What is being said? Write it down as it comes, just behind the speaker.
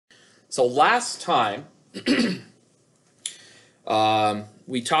So last time,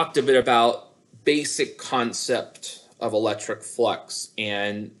 we talked a bit about basic concept of electric flux,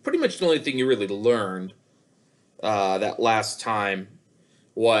 and pretty much the only thing you really learned that last time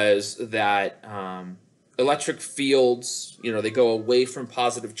was that electric fields, they go away from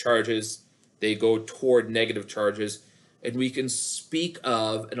positive charges, they go toward negative charges, and we can speak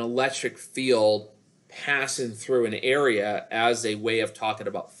of an electric field passing through an area as a way of talking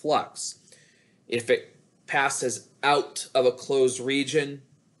about flux. If it passes out of a closed region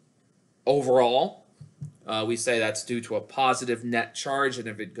overall, we say that's due to a positive net charge, and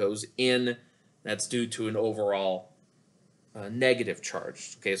if it goes in, that's due to an overall negative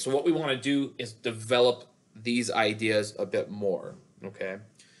charge. Okay, so what we want to do is develop these ideas a bit more. Okay,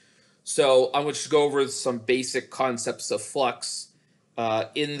 so I'm going to just go over some basic concepts of flux.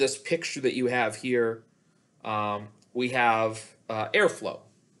 In this picture that you have here, we have airflow,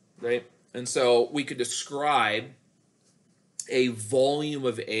 right? And so we could describe a volume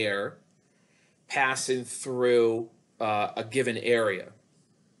of air passing through a given area,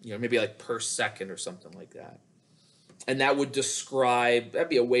 maybe like per second or something like that. And that'd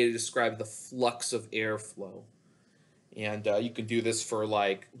be a way to describe the flux of airflow. And you can do this for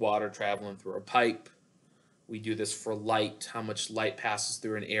like water traveling through a pipe. We do this for light, how much light passes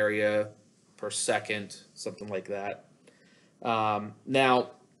through an area per second, something like that.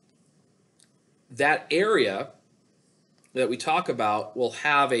 Now, that area that we talk about will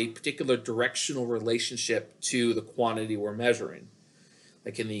have a particular directional relationship to the quantity we're measuring.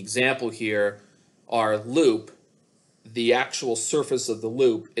 Like in the example here, our loop, the actual surface of the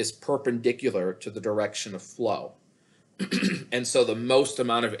loop is perpendicular to the direction of flow. And so the most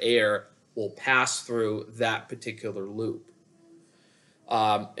amount of air will pass through that particular loop.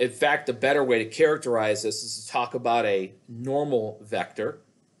 In fact, the better way to characterize this is to talk about a normal vector.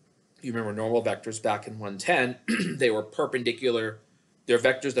 You remember normal vectors back in 110, they were perpendicular. They're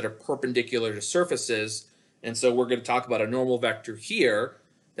vectors that are perpendicular to surfaces. And so we're going to talk about a normal vector here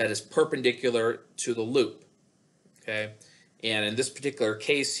that is perpendicular to the loop. Okay, and in this particular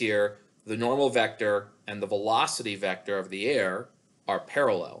case here, the normal vector and the velocity vector of the air are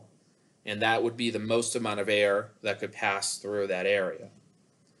parallel. And that would be the most amount of air that could pass through that area.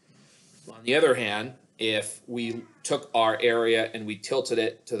 On the other hand, if we took our area and we tilted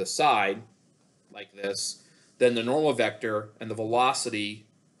it to the side like this, then the normal vector and the velocity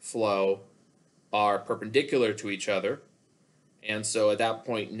flow are perpendicular to each other. And so at that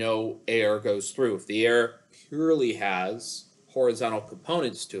point, no air goes through. If the air purely has horizontal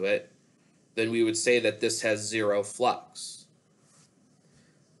components to it, then we would say that this has zero flux.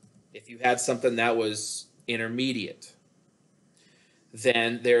 If you had something that was intermediate,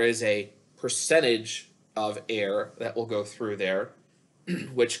 then there is a percentage of air that will go through there,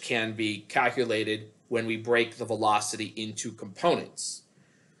 which can be calculated when we break the velocity into components.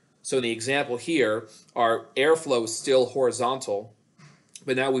 So in the example here, our airflow is still horizontal,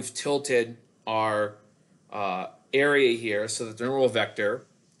 but now we've tilted our area here so that the normal vector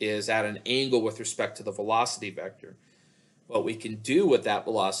is at an angle with respect to the velocity vector. What we can do with that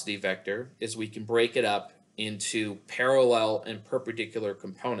velocity vector is we can break it up into parallel and perpendicular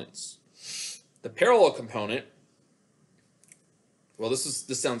components. The parallel component, well, this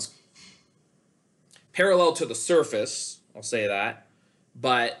sounds parallel to the surface, I'll say that,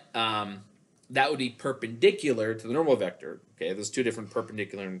 but that would be perpendicular to the normal vector. Okay, there's two different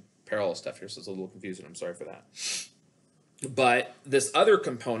perpendicular and parallel stuff here, so it's a little confusing. I'm sorry for that. But this other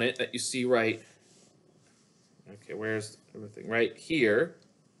component that you see right, okay, where's everything? Right here,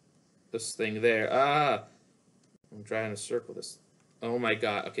 this thing there. I'm trying to circle this. Oh my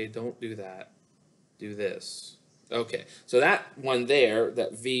God, okay, don't do that. Do this. Okay, so that one there,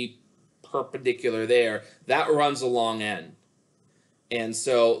 that V perpendicular there, that runs a long end. And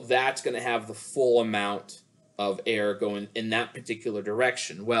so that's going to have the full amount of air going in that particular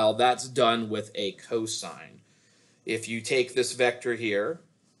direction. Well, that's done with a cosine. If you take this vector here,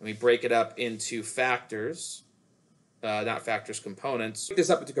 and we break it up into factors, not factors, components, break this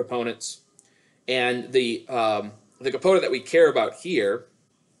up into components, and the component that we care about here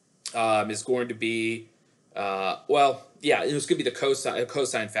is going to be, it's going to be the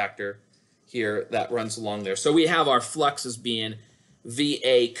cosine factor here that runs along there. So we have our flux as being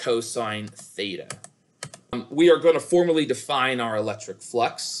VA cosine theta. We are going to formally define our electric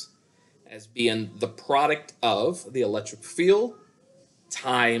flux as being the product of the electric field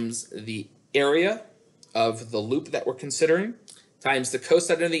times the area of the loop that we're considering times the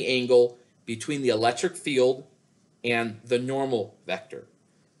cosine of the angle between the electric field and the normal vector.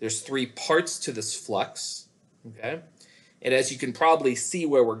 There's three parts to this flux, okay? And as you can probably see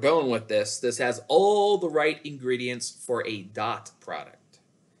where we're going with this, this has all the right ingredients for a dot product.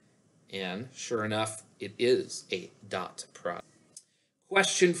 And sure enough, it is a dot product.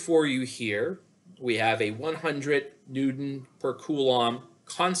 Question for you here. We have a 100 Newton per Coulomb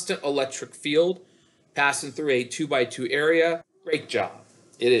constant electric field passing through a 2x2 area. Great job.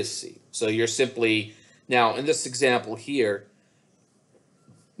 It is C. So you're simply, now in this example here,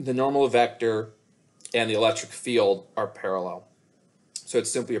 the normal vector and the electric field are parallel. So it's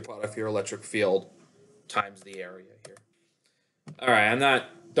simply a product of your electric field times the area here. All right, I'm not,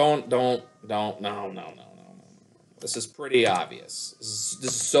 no. This is pretty obvious.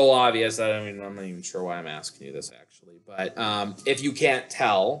 This is so obvious that I'm not even sure why I'm asking you this actually. But if you can't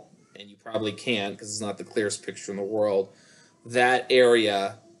tell, and you probably can't because it's not the clearest picture in the world, that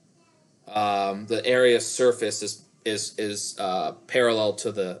area, the area surface is parallel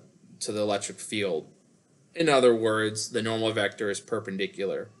to the electric field. In other words, the normal vector is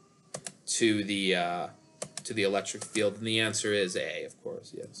perpendicular to the electric field, and the answer is A, of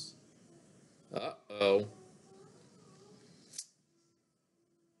course. Yes. Uh-oh.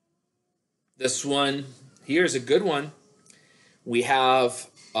 This one here is a good one. We have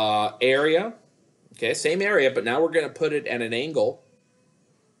area. Okay, same area, but now we're going to put it at an angle.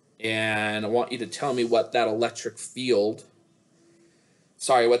 And I want you to tell me what that electric field,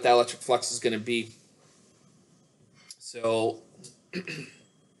 what that electric flux is going to be. So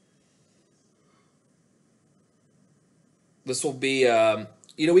this will be,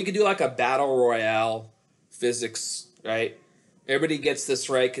 we could do like a battle royale physics, right? Everybody gets this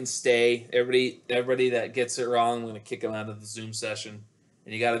right can stay. Everybody that gets it wrong, I'm going to kick them out of the Zoom session.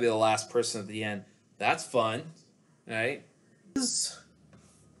 And you got to be the last person at the end. That's fun, right?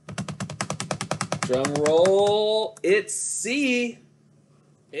 Drum roll. It's C.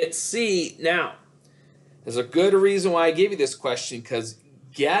 It's C. Now, there's a good reason why I gave you this question, because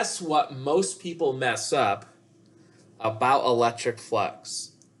guess what most people mess up about electric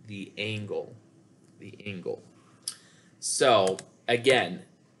flux? The angle. The angle. So, again,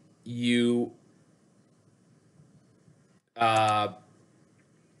 you,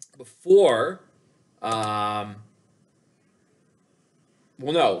 before, well,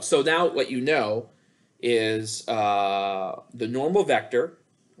 no. So now what you know is the normal vector,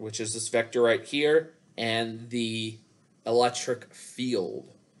 which is this vector right here, and the electric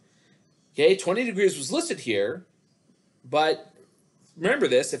field. Okay, 20 degrees was listed here, but remember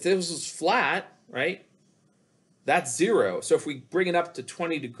this, if this was flat, right, that's 0. So if we bring it up to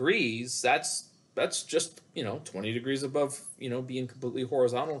 20 degrees, that's just, 20 degrees above, being completely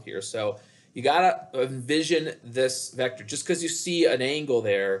horizontal here. So you got to envision this vector. Just because you see an angle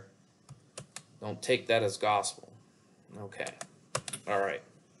there, don't take that as gospel. Okay. All right.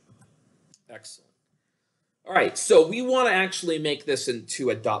 Excellent. All right. So we want to actually make this into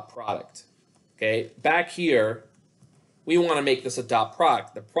a dot product. Okay. Back here, we want to make this a dot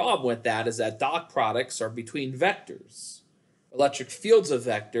product. The problem with that is that dot products are between vectors. Electric field's a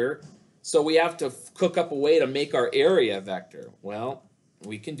vector, so we have to cook up a way to make our area a vector. Well,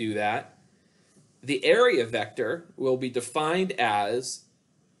 we can do that. The area vector will be defined as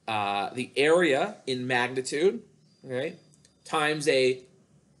the area in magnitude, right, times a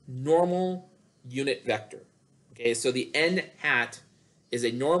normal unit vector. Okay, so the n hat is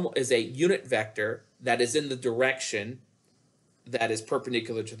a unit vector that is in the direction that is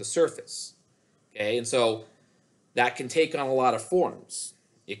perpendicular to the surface. Okay, and so that can take on a lot of forms.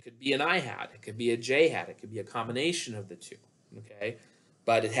 It could be an I hat, it could be a j hat, it could be a combination of the two. Okay,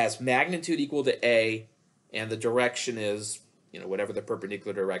 but it has magnitude equal to a, and the direction is, whatever the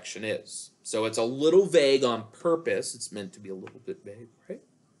perpendicular direction is. So it's a little vague on purpose. It's meant to be a little bit vague, right?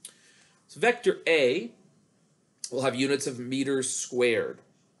 So vector A will have units of meters squared.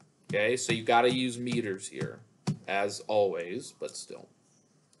 Okay, so you got to use meters here, as always, but still.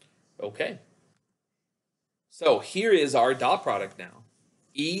 Okay. So here is our dot product now.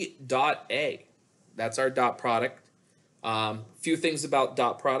 E dot A. That's our dot product. Few things about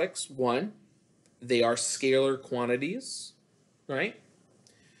dot products. One, they are scalar quantities, right?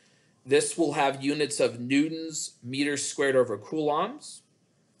 This will have units of newtons, meters squared over coulombs.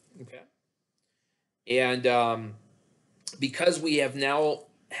 Okay. And because we have now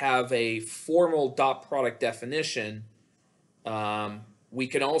have a formal dot product definition, we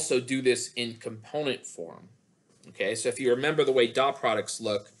can also do this in component form. Okay, so if you remember the way dot products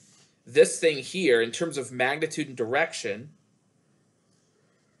look, this thing here, in terms of magnitude and direction,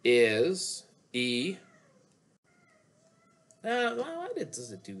 is E. Why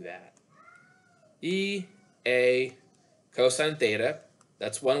does it do that? E A cosine theta.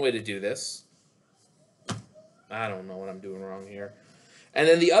 That's one way to do this. I don't know what I'm doing wrong here. And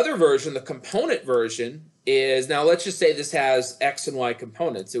then the other version, the component version, is now let's just say this has x and y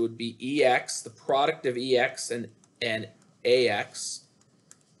components. It would be EX, the product of EX and AX,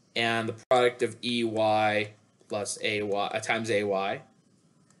 and the product of EY plus AY times AY.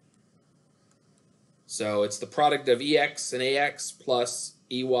 So it's the product of EX and AX plus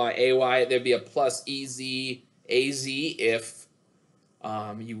EY, AY. There'd be a plus EZ, AZ if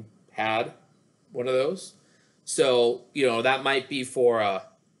you had one of those. So, you know, that might be for a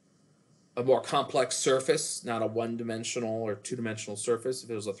more complex surface, not a one-dimensional or two-dimensional surface. If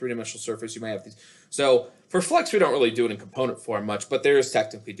it was a three-dimensional surface, you might have these. So for Flex, we don't really do it in component form much, but there is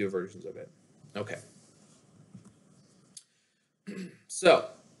technically two versions of it. Okay. So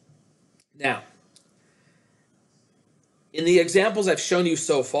now, in the examples I've shown you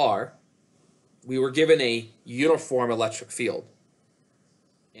so far, we were given a uniform electric field.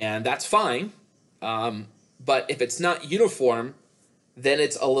 And that's fine. But if it's not uniform, then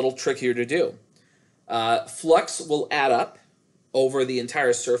it's a little trickier to do. Flux will add up over the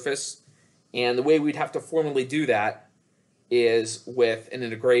entire surface. And the way we'd have to formally do that is with an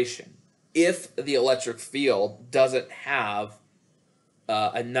integration. If the electric field doesn't have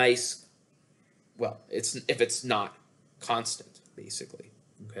a nice, well, if it's not constant, basically.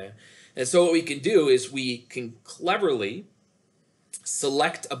 Okay. And so what we can do is we can cleverly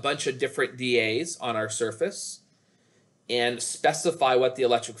select a bunch of different DAs on our surface and specify what the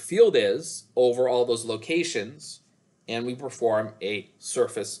electric field is over all those locations, and we perform a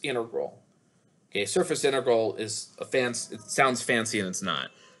surface integral. Okay, surface integral is it sounds fancy and it's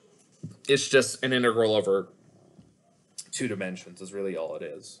not. It's just an integral over 2 dimensions is really all it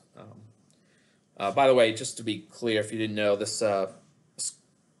is. By the way, just to be clear, if you didn't know, this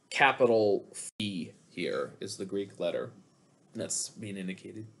capital phi here is the Greek letter. That's being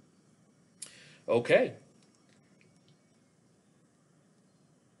indicated. Okay.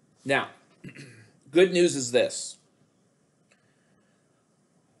 Now, good news is this.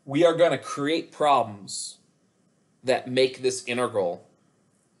 We are going to create problems that make this integral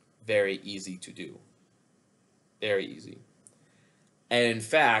very easy to do. Very easy. And in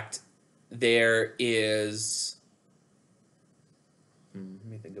fact, there is... let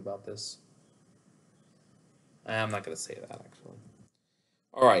me think about this. I'm not going to say that, actually.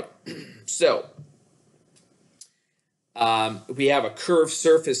 All right. So, we have a curved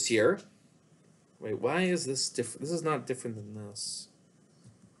surface here. Wait, why is this different? This is not different than this.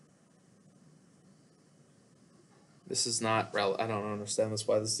 This is not relevant. I don't understand this.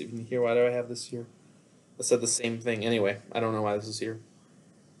 Why this is even here? Why do I have this here? I said the same thing. Anyway, I don't know why this is here.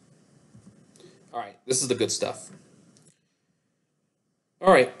 All right. This is the good stuff.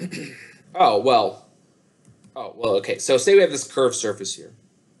 All right. Oh, well, okay. So say we have this curved surface here.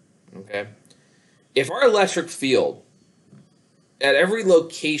 Okay. If our electric field at every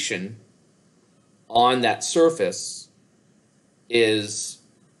location on that surface is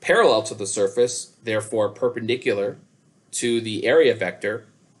parallel to the surface, therefore perpendicular to the area vector,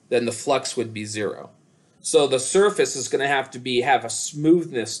 then the flux would be 0. So the surface is going to have a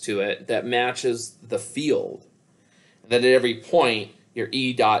smoothness to it that matches the field. And then at every point, your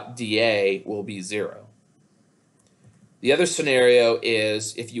E dot dA will be 0. The other scenario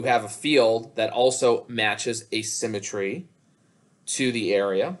is if you have a field that also matches a symmetry to the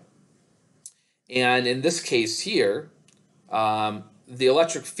area. And in this case here, the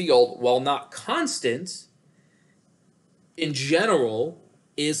electric field, while not constant, in general,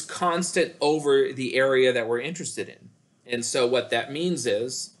 is constant over the area that we're interested in. And so what that means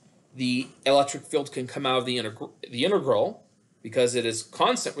is the electric field can come out of the integral because it is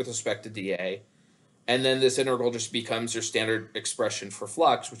constant with respect to dA, and then this integral just becomes your standard expression for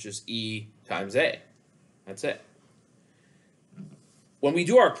flux, which is E times A. That's it. When we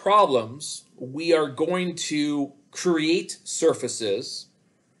do our problems, we are going to create surfaces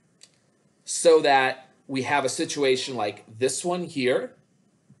so that we have a situation like this one here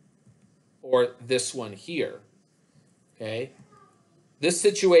or this one here. Okay? This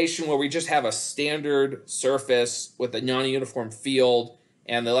situation where we just have a standard surface with a non-uniform field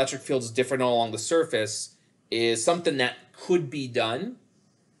and the electric field is different all along the surface is something that could be done.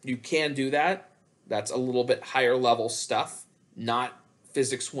 You can do that. That's a little bit higher level stuff, not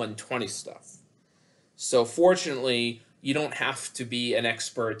physics 120 stuff. So fortunately, you don't have to be an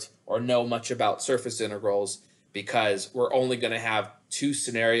expert or know much about surface integrals because we're only going to have 2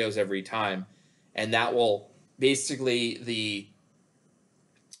 scenarios every time. And that will basically, the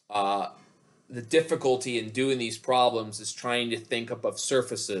difficulty in doing these problems is trying to think up of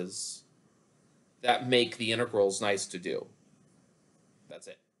surfaces that make the integrals nice to do. That's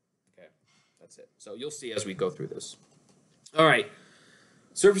it. Okay, that's That's it. So you'll see as we go through this. All right.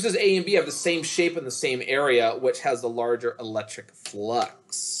 Surfaces A and B have the same shape and the same area, which has the larger electric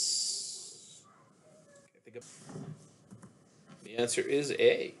flux. The answer is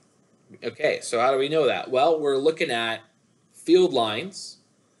A. Okay, so how do we know that? Well, we're looking at field lines,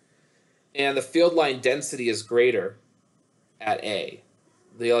 and the field line density is greater at A.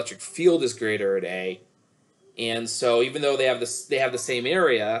 The electric field is greater at A, and so even though they have the same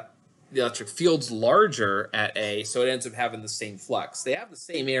area, the electric field's larger at A, so it ends up having the same flux. They have the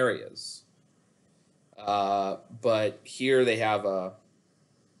same areas, but here they have A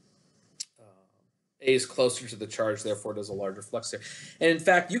is closer to the charge, therefore there's a larger flux there. And in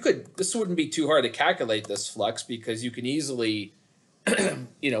fact, this wouldn't be too hard to calculate this flux, because you can easily,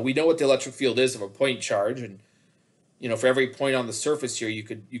 we know what the electric field is of a point charge, and for every point on the surface here, you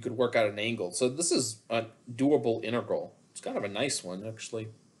could work out an angle. So this is a doable integral. It's kind of a nice one, actually.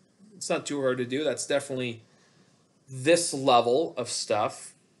 It's not too hard to do. That's definitely this level of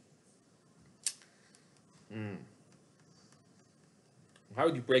stuff. How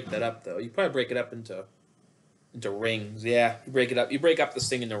would you break that up, though? You probably break it up into rings. Yeah, you break it up. You break up this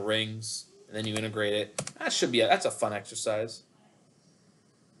thing into rings, and then you integrate it. That's a fun exercise.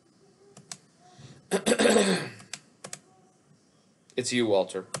 It's you,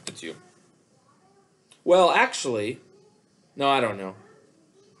 Walter. It's you. Well, actually, no, I don't know.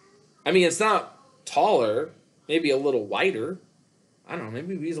 I mean, it's not taller. Maybe a little wider. I don't know.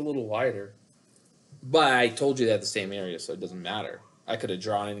 Maybe he's a little wider. But I told you they have the same area, so it doesn't matter. I could have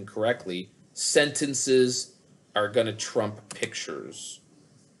drawn it incorrectly. Sentences are going to trump pictures.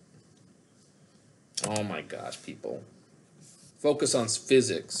 Oh my gosh, people. Focus on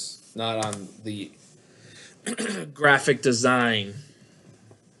physics, not on the graphic design.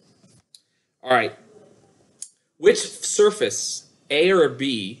 All right. Which surface, A or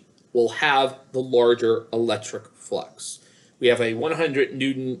B, will have the larger electric flux? We have a 100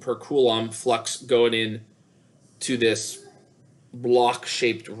 Newton per Coulomb flux going in to this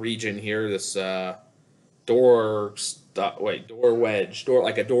block-shaped region here, this door wedge,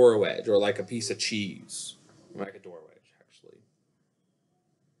 like a door wedge, or like a piece of cheese, like a door wedge, actually.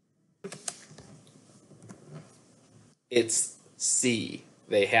 It's C.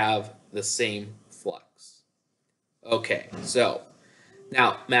 They have the same flux. Okay, so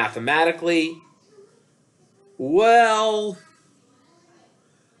now mathematically, well,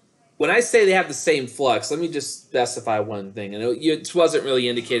 when I say they have the same flux, let me just specify one thing. And it wasn't really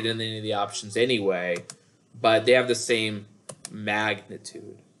indicated in any of the options anyway, but they have the same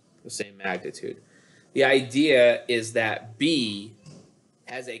magnitude. The idea is that B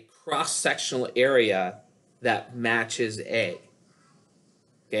has a cross-sectional area that matches A.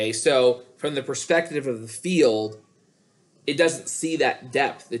 Okay, so from the perspective of the field, it doesn't see that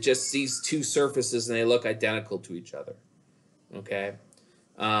depth. It just sees two surfaces and they look identical to each other. Okay?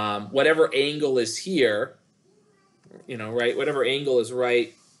 Whatever angle is here, right? Whatever angle is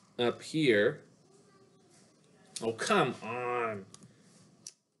right up here. Oh, come on.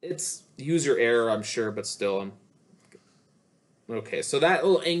 It's user error, I'm sure, but still. Okay, so that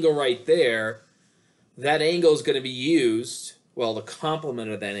little angle right there, that angle is going to be used, well, the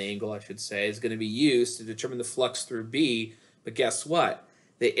complement of that angle, I should say, is going to be used to determine the flux through B. But guess what?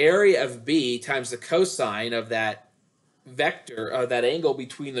 The area of B times the cosine of that vector, that angle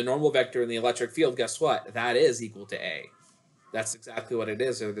between the normal vector and the electric field, guess what? That is equal to A. That's exactly what it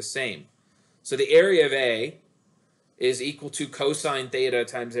is. They're the same. So the area of A is equal to cosine theta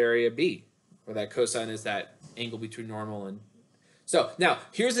times area B, where that cosine is that angle between normal and... So now,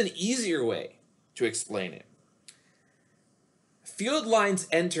 here's an easier way to explain it. Field lines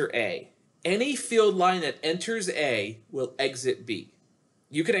enter A. Any field line that enters A will exit B.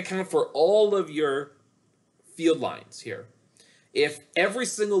 You can account for all of your field lines here. If every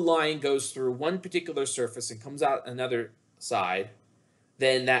single line goes through one particular surface and comes out another side,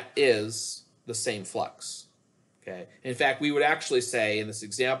 then that is the same flux. Okay. In fact, we would actually say in this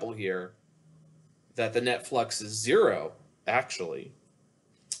example here that the net flux is 0, actually,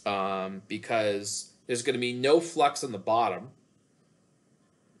 because there's going to be no flux on the bottom.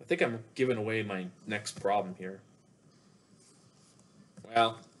 I think I'm giving away my next problem here.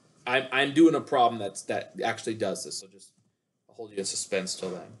 Well, I'm doing a problem that actually does this, so just I'll hold you in suspense till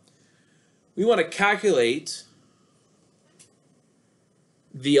then. We want to calculate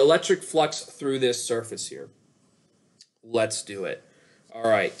the electric flux through this surface here. Let's do it. All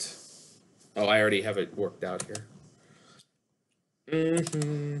right. Oh, I already have it worked out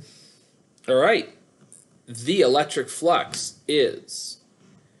here. All right. The electric flux is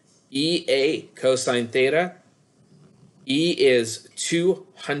EA cosine theta. E is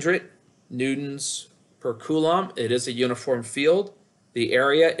 200 newtons per coulomb. It is a uniform field. The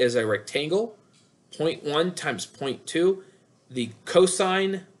area is a rectangle, 0.1 times 0.2. The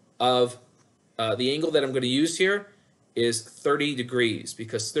cosine of the angle that I'm going to use here is 30 degrees,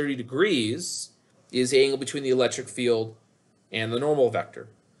 because 30 degrees is the angle between the electric field and the normal vector.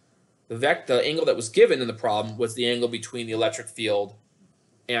 The angle that was given in the problem was the angle between the electric field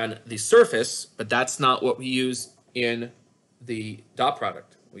and the surface, but that's not what we use in the dot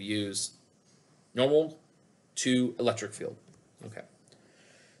product. We use normal to electric field. Okay.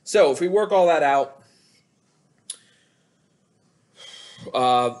 So if we work all that out,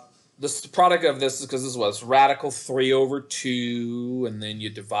 this product of this is, because this was radical 3 over 2, and then you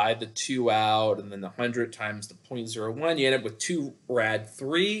divide the 2 out, and then the 100 times the 0.01, you end up with 2 rad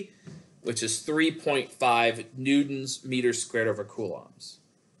 3, which is 3.5 newtons meters squared over coulombs.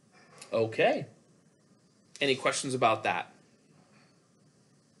 Okay. Any questions about that?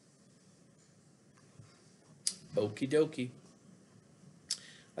 Okie dokie.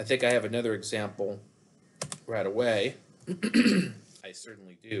 I think I have another example right away. I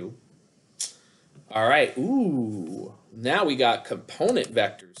certainly do. All right. Ooh. Now we got component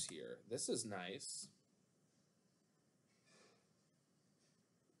vectors here. This is nice.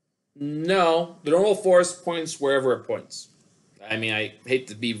 No, the normal force points wherever it points. I mean, I hate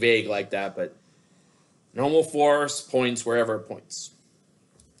to be vague like that, but normal force points wherever it points.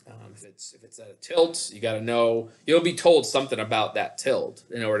 If it's at a tilt, you got to know. You'll be told something about that tilt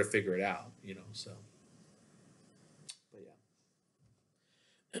in order to figure it out. You know, so. But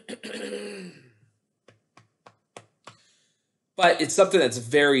yeah. But it's something that's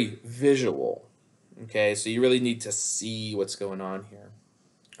very visual. Okay, so you really need to see what's going on here.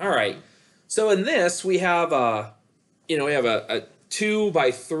 All right. So in this, we have a 2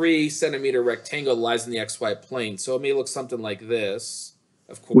 by 3 centimeter rectangle that lies in the XY plane. So it may look something like this.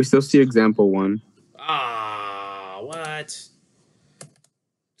 Of course. We still see example 1. Ah, what?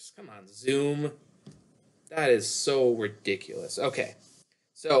 Just come on, zoom. That is so ridiculous. Okay.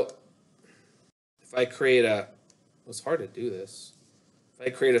 So if I create it's hard to do this. If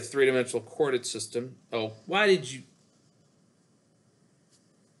I create a 3-dimensional coordinate system. Oh, why did you?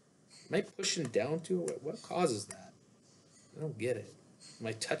 Am I pushing down to it? What causes that? I don't get it. Am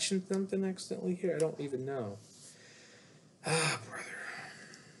I touching something accidentally here? I don't even know. Ah, brother.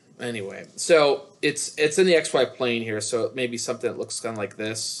 Anyway, so it's in the XY plane here, so it may be something that looks kind of like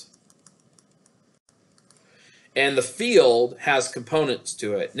this. And the field has components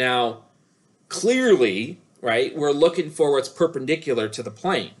to it. Now, clearly, right, we're looking for what's perpendicular to the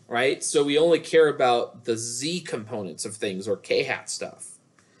plane, right? So we only care about the z components of things, or k-hat stuff.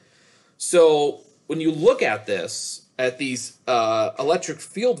 So when you look at this, at these electric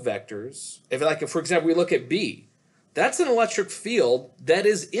field vectors, if for example we look at B, that's an electric field that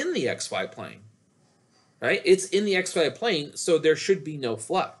is in the XY plane, right? It's in the XY plane, so there should be no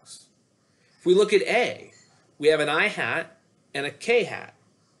flux. If we look at A, we have an I hat and a k hat,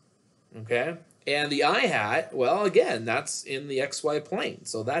 okay? And the I hat, well, again, that's in the XY plane,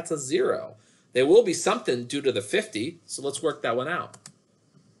 so that's a 0. There will be something due to the 50, so let's work that one out.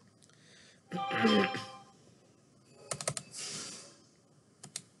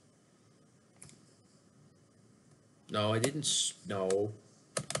 No, I didn't. No,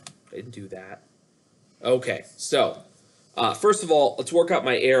 I didn't do that. Okay, so first of all, let's work out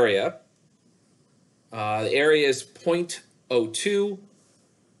my area. The area is 0.02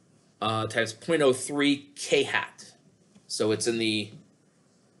 times 0.03 k hat. So it's in the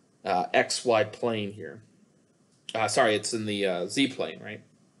XY plane here. Sorry, it's in the Z plane, right?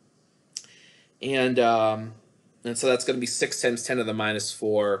 And so that's going to be 6 times 10 to the minus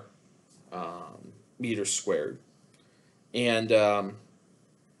 4 meters squared. And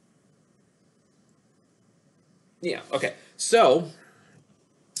yeah, okay. So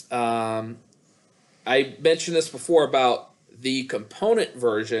I mentioned this before about the component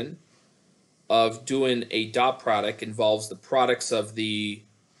version of doing a dot product involves the products of the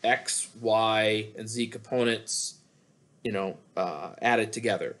x, y, and z components, added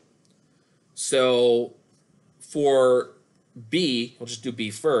together. So for B, we'll just do B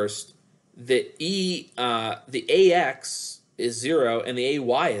first. The AX is 0 and the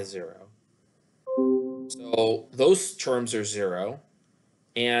AY is 0. So those terms are 0,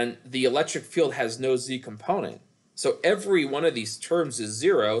 and the electric field has no Z component. So every one of these terms is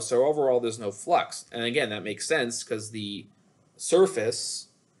 0, so overall there's no flux. And again, that makes sense because the surface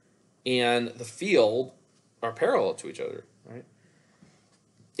and the field are parallel to each other, right?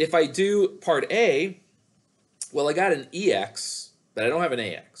 If I do part A, well, I got an EX, but I don't have an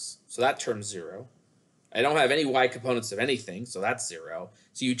AX. So that term's 0. I don't have any y components of anything, so that's 0.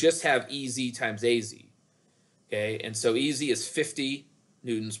 So you just have Ez times Az. Okay, and so Ez is 50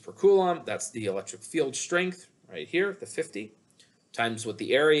 newtons per coulomb. That's the electric field strength right here, the 50, times what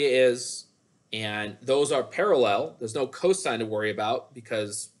the area is. And those are parallel. There's no cosine to worry about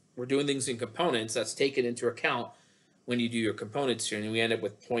because we're doing things in components. That's taken into account when you do your components here, and we end up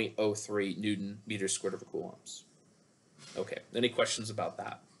with 0.03 Newton meters squared over coulombs. Okay, any questions about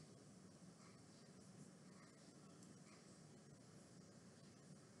that?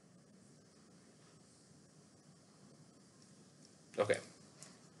 Okay.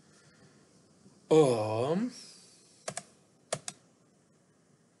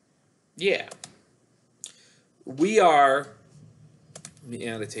 Yeah. We are, let me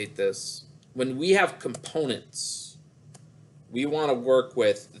annotate this. When we have components, we want to work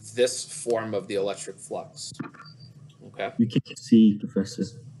with this form of the electric flux. Okay. You can't see, Professor.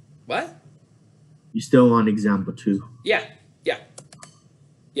 What? You're still on example 2. Yeah.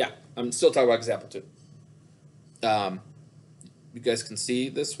 I'm still talking about example 2. You guys can see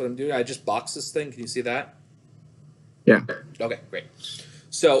this, what I'm doing? I just boxed this thing. Can you see that? Yeah. Okay, great.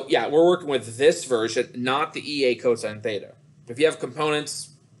 So, yeah, we're working with this version, not the EA cosine theta. If you have components,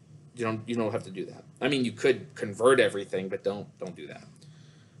 you don't have to do that. I mean, you could convert everything, but don't do that.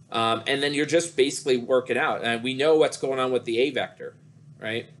 And then you're just basically working out. And we know what's going on with the A vector,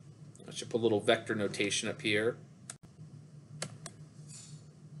 right? I should put a little vector notation up here.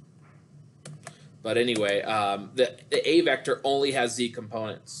 But anyway, the A vector only has Z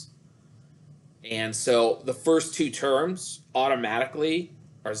components. And so the first two terms automatically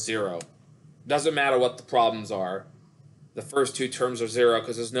are 0. Doesn't matter what the problems are. The first two terms are 0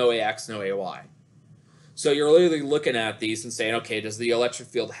 because there's no AX, no AY. So you're literally looking at these and saying, okay, does the electric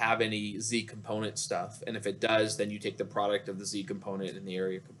field have any Z component stuff? And if it does, then you take the product of the Z component and the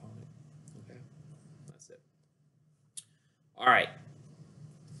area component. Okay, that's it. All right.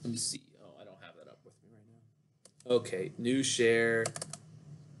 Let me see. Oh, I don't have that up with me right now. Okay, new share.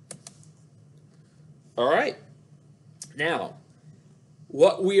 All right. Now,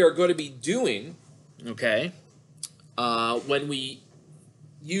 what we are going to be doing, okay, when we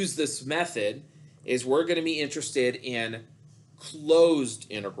use this method is we're going to be interested in closed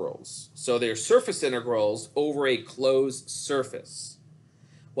integrals. So they're surface integrals over a closed surface.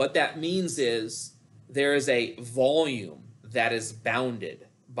 What that means is there is a volume that is bounded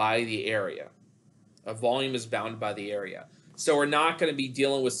by the area. A volume is bounded by the area. So we're not going to be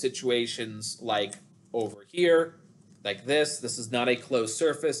dealing with situations like over here, like this. This is not a closed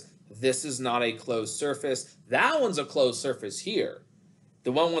surface. This is not a closed surface. That one's a closed surface here.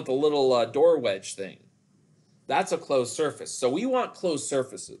 The one with the little door wedge thing. That's a closed surface. So we want closed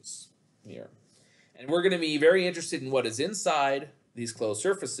surfaces here. And we're going to be very interested in what is inside these closed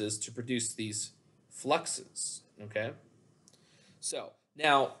surfaces to produce these fluxes. Okay? So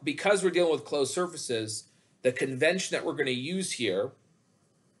now, because we're dealing with closed surfaces, the convention that we're going to use here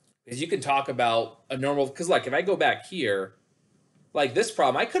is you can talk about a normal, because like if I go back here, like this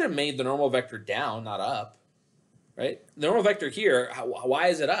problem, I could have made the normal vector down, not up. Right? The normal vector here, why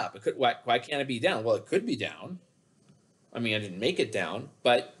is it up? Why can't it be down? Well, it could be down. I mean, I didn't make it down,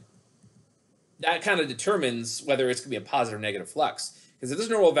 but that kind of determines whether it's going to be a positive or negative flux. Because if this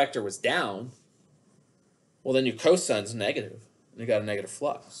normal vector was down, well, then your cosine's negative, and you got a negative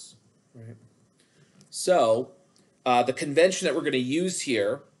flux. Right? So the convention that we're going to use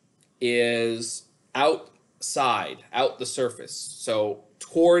here is outside, out the surface. So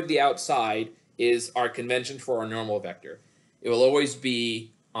toward the outside is our convention for our normal vector. It will always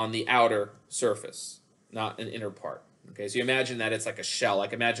be on the outer surface, not an inner part. Okay, so you imagine that it's like a shell,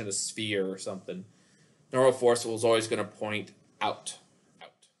 like imagine a sphere or something. Normal force is always going to point out.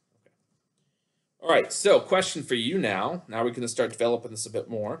 Okay. All right, so question for you now. Now we're going to start developing this a bit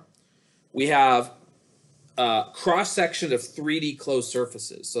more. We have cross-section of 3D closed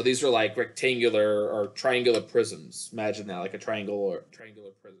surfaces. So these are like rectangular or triangular prisms. Imagine that, like a triangle or triangular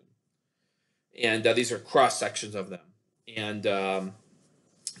prism. And these are cross sections of them. And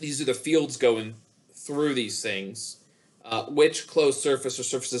these are the fields going through these things. Which closed surface or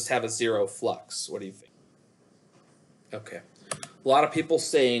surfaces have a 0 flux? What do you think? Okay. A lot of people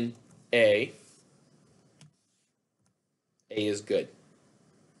saying A. A is good.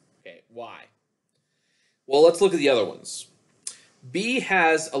 Okay, why? Well, let's look at the other ones. B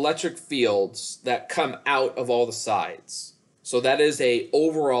has electric fields that come out of all the sides. So that is a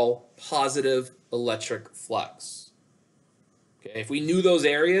overall positive electric flux. Okay, if we knew those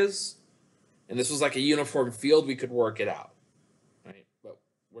areas, and this was like a uniform field, we could work it out. Right? But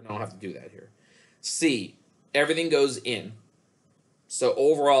we don't have to do that here. C, everything goes in. So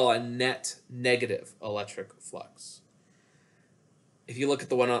overall, a net negative electric flux. If you look at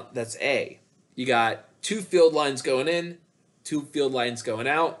the one that's A, you got two field lines going in, two field lines going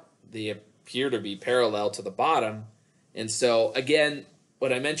out. They appear to be parallel to the bottom. And so, again,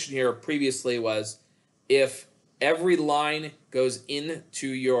 what I mentioned here previously was if every line goes into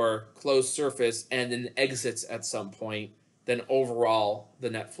your closed surface and then exits at some point, then overall the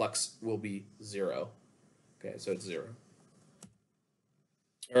net flux will be 0. Okay, so it's 0.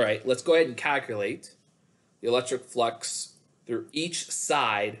 All right, let's go ahead and calculate the electric flux through each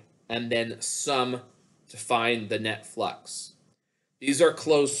side and then sum to find the net flux. These are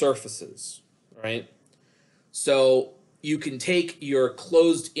closed surfaces, right? So you can take your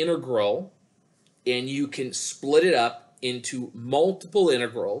closed integral and you can split it up into multiple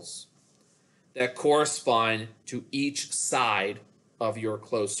integrals that correspond to each side of your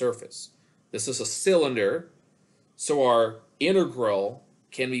closed surface. This is a cylinder, so our integral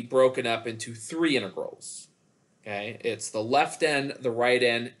can be broken up into 3 integrals. Okay, it's the left end, the right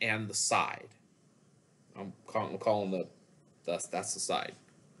end, and the side. I'm calling that's the side.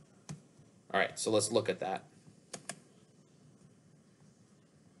 All right, so let's look at that.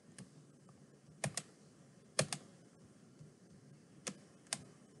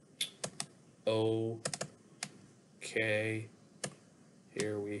 Okay,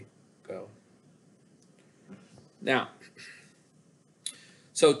 here we go. Now,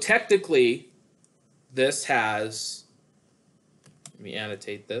 so technically, this has, let me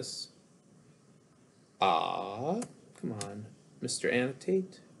annotate this. Come on, Mr.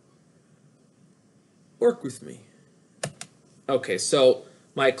 Annotate. Work with me. Okay, so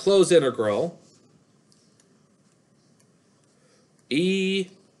my closed integral, E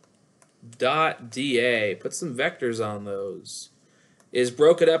dot dA, put some vectors on those, is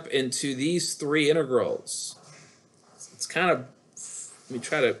broken up into these 3 integrals. It's kind of, let me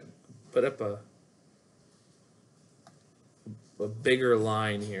try to put up a bigger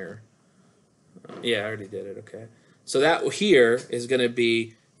line here. Yeah, I already did it, okay. So that here is going to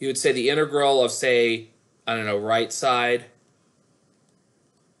be, you would say the integral of, say, I don't know, right side,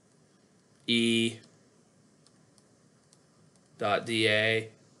 E dot dA,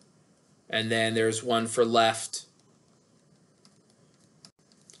 and then there's one for left,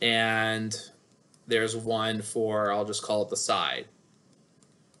 and there's one for, I'll just call it the side.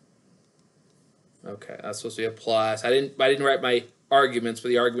 Okay, that's supposed to be a plus. I didn't write my arguments, but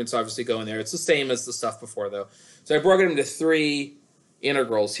the arguments obviously go in there. It's the same as the stuff before, though. So I broke it into 3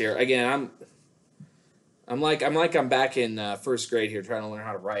 integrals here. Again, I'm back in first grade here, trying to learn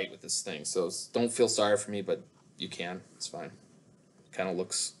how to write with this thing. So don't feel sorry for me, but you can. It's fine. Kind of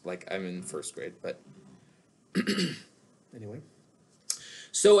looks like I'm in first grade, but anyway.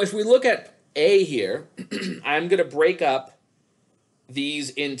 So if we look at A here, I'm going to break up these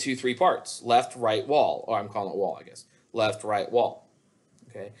into 3 parts. Left, right, wall. Or I'm calling it wall, I guess. Left, right, wall.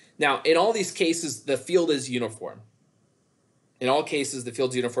 Okay. Now, in all these cases, the field is uniform. In all cases, the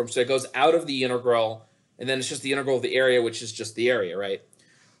field's uniform. So it goes out of the integral, and then it's just the integral of the area, which is just the area, right?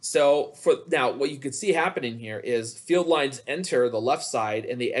 So now, what you can see happening here is field lines enter the left side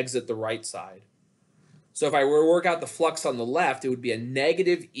and they exit the right side. So if I were to work out the flux on the left, it would be a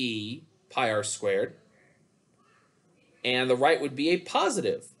negative E pi r squared. And the right would be a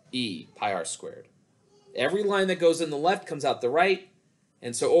positive E pi r squared. Every line that goes in the left comes out the right.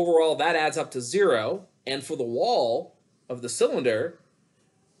 And so overall, that adds up to 0. And for the wall of the cylinder,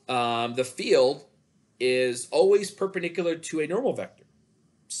 the field is always perpendicular to a normal vector.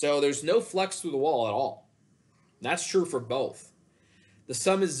 So there's no flux through the wall at all. And that's true for both. The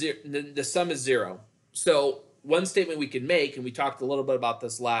sum is 0. So one statement we can make, and we talked a little bit about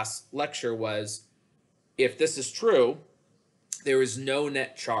this last lecture, was if this is true, there is no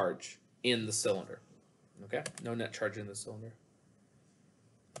net charge in the cylinder. Okay? No net charge in the cylinder.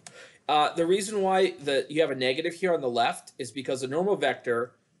 The reason why you have a negative here on the left is because a normal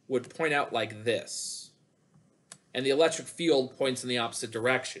vector would point out like this. And the electric field points in the opposite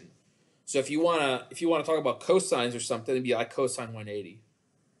direction. So if you wanna talk about cosines or something, it'd be like cosine 180,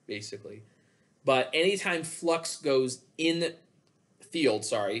 basically. But anytime flux goes in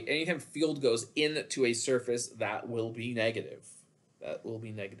anytime field goes into a surface, that will be negative. That will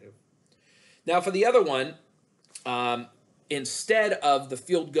be negative. Now for the other one, instead of the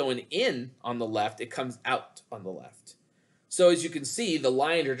field going in on the left, it comes out on the left. So as you can see, the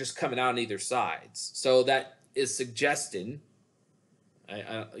lines are just coming out on either sides. So that is suggesting,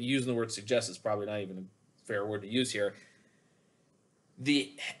 using the word suggest is probably not even a fair word to use here.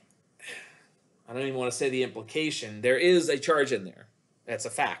 I don't even want to say the implication. There is a charge in there. That's a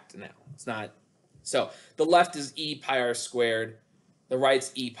fact now. It's not. So the left is E pi r squared. The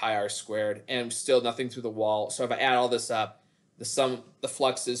right's e pi r squared, and still nothing through the wall. So if I add all this up, the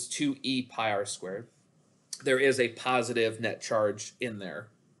flux is 2e pi r squared. There is a positive net charge in there.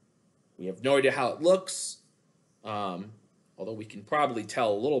 We have no idea how it looks, although we can probably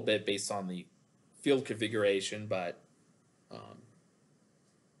tell a little bit based on the field configuration, but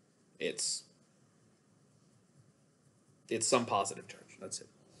it's some positive charge. That's it.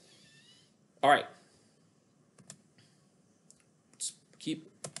 All right. Let's keep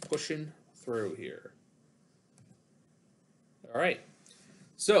pushing through here. All right.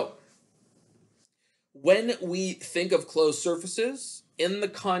 So when we think of closed surfaces in the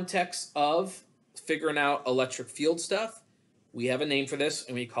context of figuring out electric field stuff, we have a name for this,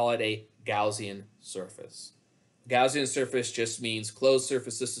 and we call it a Gaussian surface. Gaussian surface just means closed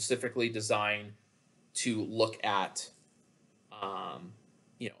surfaces specifically designed to look at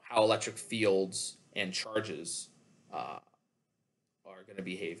how electric fields and charges are going to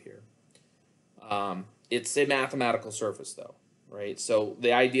behave here. It's a mathematical surface, though, right? So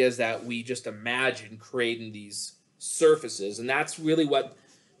the idea is that we just imagine creating these surfaces, and that's really what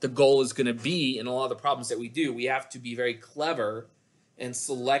the goal is going to be in a lot of the problems that we do. We have to be very clever and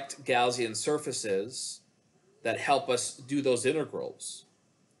select Gaussian surfaces that help us do those integrals.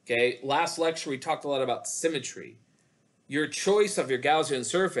 Okay, last lecture we talked a lot about symmetry. Your choice of your Gaussian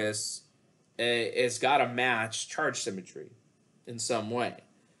surface has got to match charge symmetry in some way.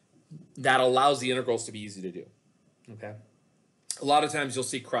 That allows the integrals to be easy to do. Okay, a lot of times you'll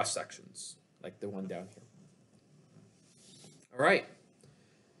see cross sections like the one down here. All right.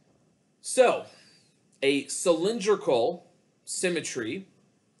 So a cylindrical symmetry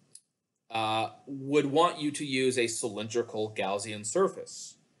would want you to use a cylindrical Gaussian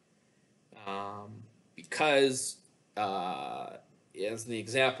surface because as in the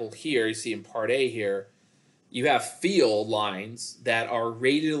example here, you see in part A here, you have field lines that are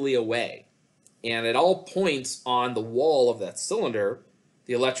radially away. And at all points on the wall of that cylinder,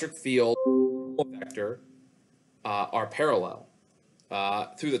 the electric field vector are parallel.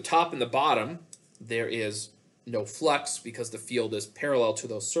 Through the top and the bottom, there is no flux because the field is parallel to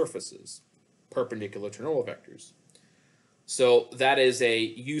those surfaces, perpendicular to normal vectors. So that is a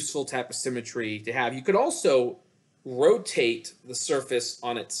useful type of symmetry to have. You could also rotate the surface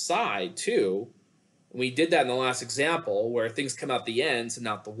on its side too. We did that in the last example where things come out the ends and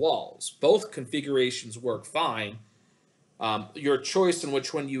not the walls. Both configurations work fine. Your choice on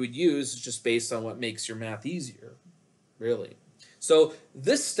which one you would use is just based on what makes your math easier, really. So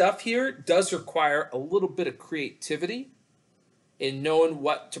this stuff here does require a little bit of creativity in knowing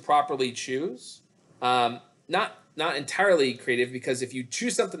what to properly choose. Not entirely creative, because if you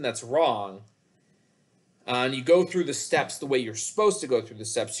choose something that's wrong and you go through the steps the way you're supposed to go through the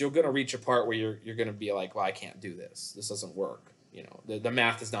steps, you're going to reach a part where you're going to be like, well, I can't do this. This doesn't work. You know, the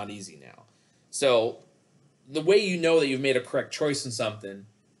math is not easy now. So the way you know that you've made a correct choice in something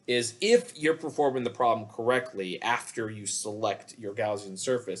is if you're performing the problem correctly after you select your Gaussian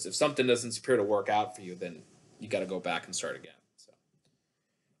surface. If something doesn't appear to work out for you, then you got to go back and start again. So,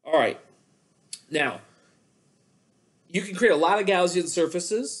 all right. Now, you can create a lot of Gaussian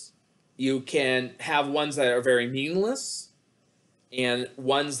surfaces. You can have ones that are very meaningless and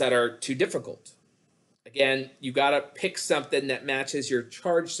ones that are too difficult. Again, you got to pick something that matches your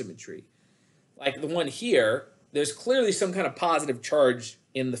charge symmetry. Like the one here, there's clearly some kind of positive charge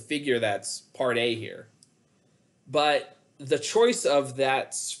in the figure that's part A here. But the choice of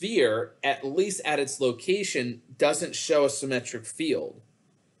that sphere, at least at its location, doesn't show a symmetric field.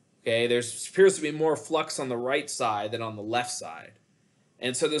 Okay, there appears to be more flux on the right side than on the left side.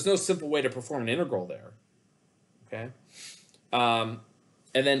 And so there's no simple way to perform an integral there. Okay? And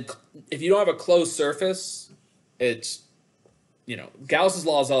then if you don't have a closed surface, it's, Gauss's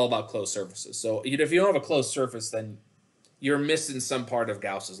law is all about closed surfaces. So if you don't have a closed surface, then you're missing some part of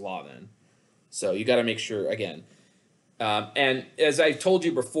Gauss's law then. So you got to make sure, again. And as I told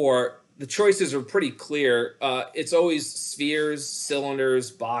you before, the choices are pretty clear. It's always spheres,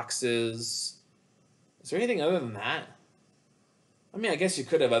 cylinders, boxes. Is there anything other than that? I mean, I guess you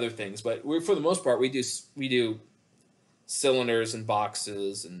could have other things, but for the most part, we do cylinders and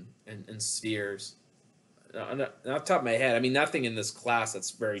boxes and spheres. Not off the top of my head, I mean, nothing in this class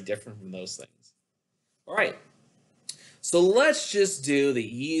that's very different from those things. All right. So let's just do the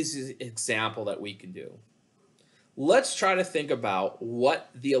easiest example that we can do. Let's try to think about what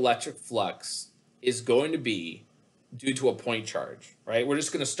the electric flux is going to be due to a point charge, right? We're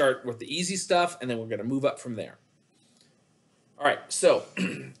just going to start with the easy stuff, and then we're going to move up from there. All right, so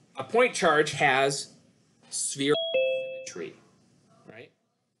a point charge has sphere symmetry, right?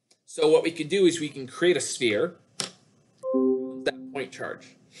 So what we can do is we can create a sphere that point point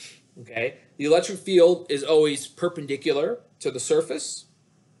charge. Okay, the electric field is always perpendicular to the surface,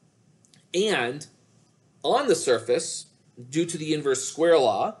 and on the surface, due to the inverse square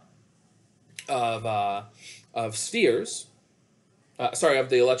law of spheres, of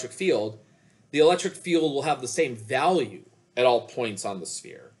the electric field will have the same value at all points on the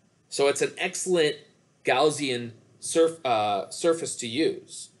sphere. So it's an excellent Gaussian surface to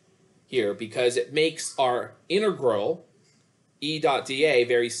use here because it makes our integral E dot dA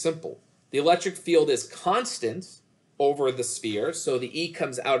very simple. The electric field is constant over the sphere, so the E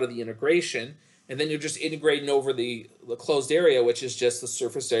comes out of the integration, and then you're just integrating over the closed area, which is just the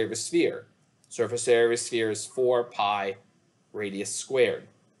surface area of a sphere. Surface area of a sphere is 4 pi radius squared.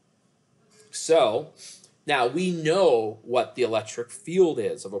 So now we know what the electric field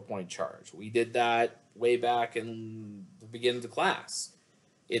is of a point charge. We did that way back in the beginning of the class.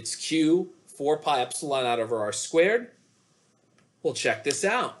 It's Q 4 pi epsilon out over r squared. Well, check this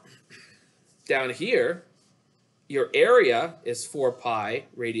out. Down here, your area is 4 pi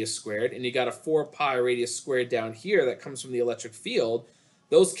radius squared, and you got a 4 pi radius squared down here that comes from the electric field.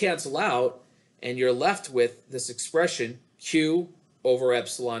 Those cancel out, and you're left with this expression, Q over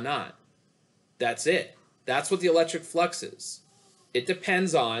epsilon naught. That's it. That's what the electric flux is. It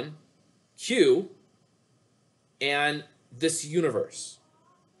depends on Q and this universe,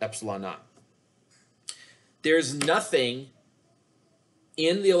 epsilon naught. There's nothing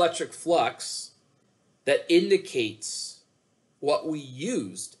in the electric flux that indicates what we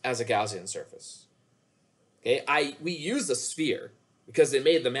used as a Gaussian surface. Okay, we used a sphere because it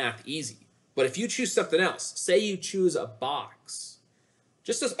made the math easy. But if you choose something else, say you choose a box,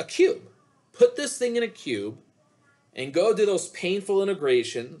 just a cube, put this thing in a cube and go do those painful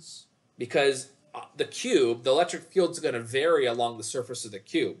integrations because the cube, the electric field is going to vary along the surface of the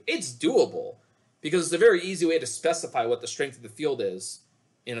cube. It's doable because it's a very easy way to specify what the strength of the field is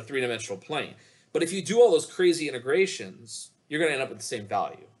in a three-dimensional plane. But if you do all those crazy integrations, you're going to end up with the same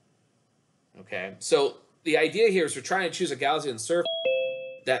value. Okay, so the idea here is we're trying to choose a Gaussian surface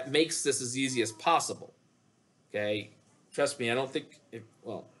that makes this as easy as possible. Okay, trust me, I don't think, I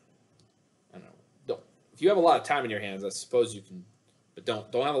don't know. If you have a lot of time in your hands, I suppose you can, but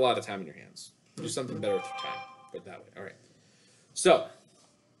don't have a lot of time in your hands. Do something better with your time. Put it that way. All right. So,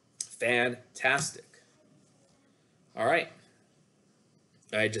 fantastic. All right.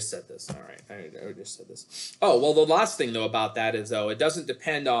 I just said this. All right. I just said this. Oh, well, the last thing though about that is it doesn't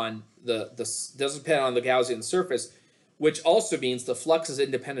depend on the Gaussian surface, which also means the flux is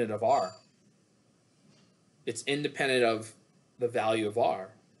independent of R. It's independent of the value of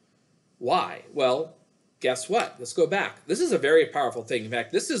R. Why? Well, guess what? Let's go back. This is a very powerful thing. In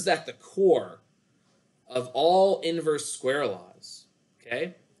fact, this is at the core of all inverse square laws.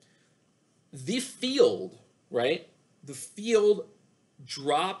 Okay? The field, right? The field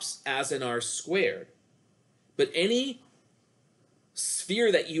drops as an r squared. But any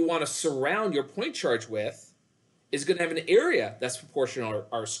sphere that you want to surround your point charge with is going to have an area that's proportional to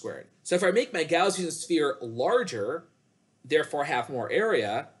r squared. So if I make my Gaussian sphere larger, therefore have more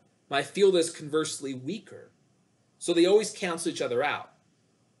area, my field is conversely weaker. So they always cancel each other out.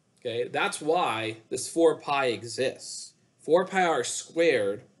 Okay, that's why this 4 pi exists. 4 pi r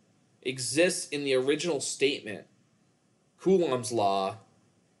squared exists in the original statement, Coulomb's law,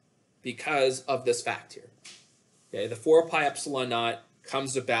 because of this fact here. Okay, the 4 pi epsilon naught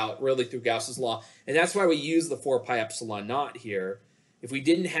comes about really through Gauss's law, and that's why we use the 4 pi epsilon naught here. If we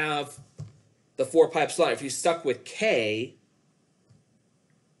didn't have the 4 pi epsilon, if you stuck with k,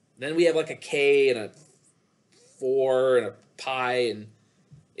 then we have like a k and a 4 and a pi, and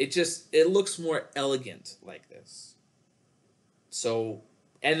it looks more elegant like this. So,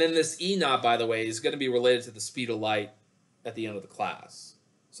 and then this E naught, by the way, is going to be related to the speed of light at the end of the class.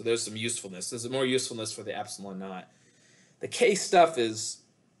 So there's some usefulness. There's more usefulness for the epsilon naught. The K stuff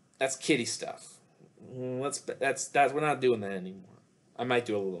that's kiddie stuff. We're not doing that anymore. I might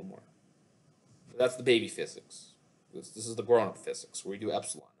do a little more. But that's the baby physics. This is the grown-up physics where we do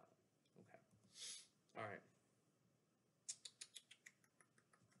epsilon naught. Okay. All right.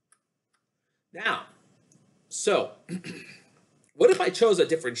 Now, so what if I chose a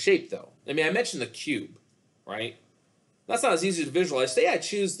different shape though? I mean, I mentioned the cube, right? That's not as easy to visualize. Say I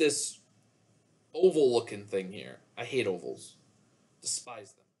choose this oval-looking thing here. I hate ovals.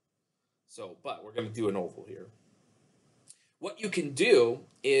 Despise them. So, but we're going to do an oval here. What you can do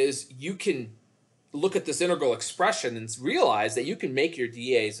is you can look at this integral expression and realize that you can make your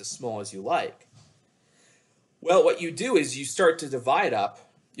dAs as small as you like. Well, what you do is you start to divide up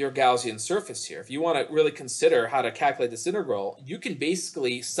your Gaussian surface here. If you want to really consider how to calculate this integral, you can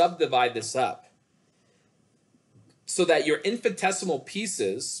basically subdivide this up so that your infinitesimal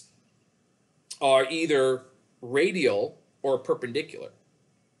pieces are either radial or perpendicular.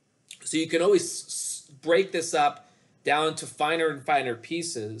 So you can always break this up down to finer and finer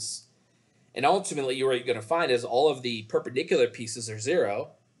pieces, and ultimately what you're going to find is all of the perpendicular pieces are 0,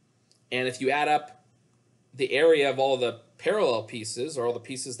 and if you add up the area of all the parallel pieces, or all the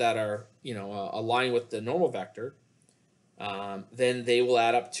pieces that are, aligned with the normal vector, then they will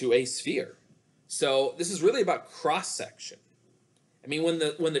add up to a sphere. So this is really about cross section. I mean, when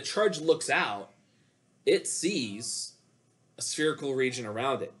the charge looks out, it sees a spherical region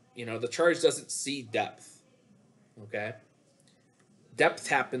around it. The charge doesn't see depth. Okay, depth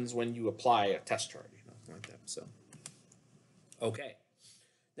happens when you apply a test charge. Like that. So, okay.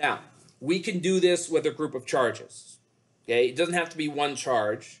 Now we can do this with a group of charges. Okay, it doesn't have to be one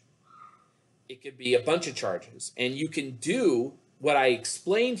charge. It could be a bunch of charges, and you can do what I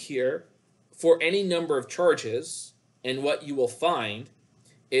explained here for any number of charges. And what you will find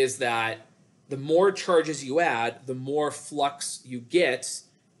is that the more charges you add, the more flux you get,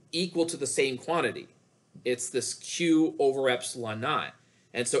 equal to the same quantity. It's this Q over epsilon naught.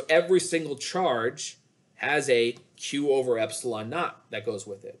 And so every single charge has a Q over epsilon naught that goes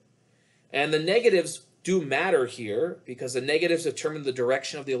with it. And the negatives do matter here, because the negatives determine the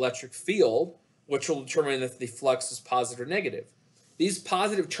direction of the electric field, which will determine if the flux is positive or negative. These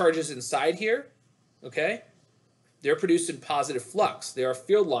positive charges inside here, okay, they're producing positive flux. They are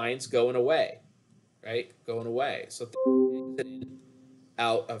field lines going away, right? Going away. So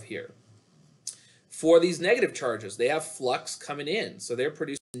out of here. For these negative charges, they have flux coming in. So they're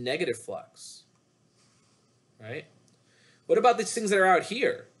producing negative flux, right? What about these things that are out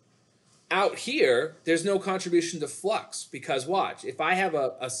here? Out here, there's no contribution to flux, because watch, if I have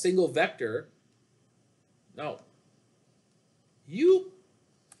a single vector, no, you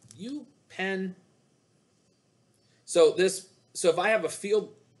pen. So if I have a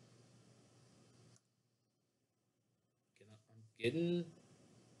field, I'm getting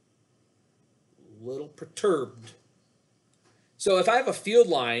a little perturbed. So if I have a field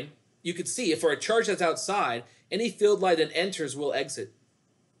line, you could see if for a charge that's outside, any field line that enters will exit.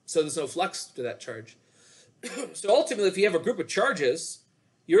 So there's no flux to that charge. So ultimately, if you have a group of charges,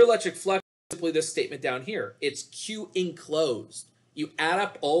 your electric flux is simply this statement down here. It's Q enclosed. You add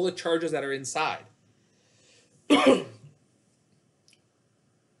up all the charges that are inside.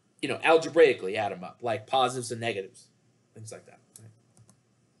 Algebraically add them up, like positives and negatives, things like that.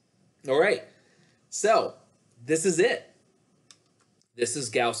 All right. So this is it. This is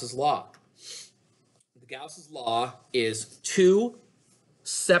Gauss's law. The Gauss's law is two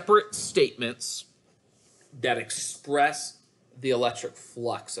separate statements that express the electric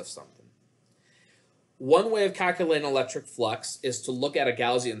flux of something. One way of calculating electric flux is to look at a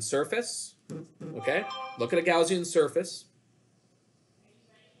Gaussian surface. Okay? Look at a Gaussian surface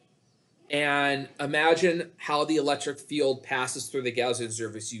and imagine how the electric field passes through the Gaussian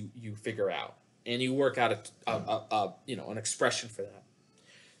surface you figure out. And you work out an expression for that.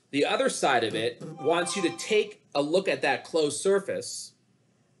 The other side of it wants you to take a look at that closed surface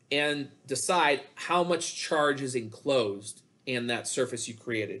and decide how much charge is enclosed in that surface you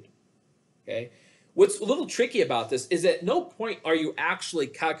created. Okay? What's a little tricky about this is at no point are you actually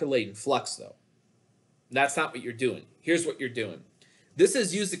calculating flux, though. That's not what you're doing. Here's what you're doing. This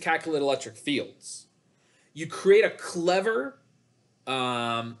is used to calculate electric fields. You create a clever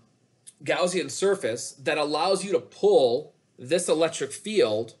Gaussian surface that allows you to pull this electric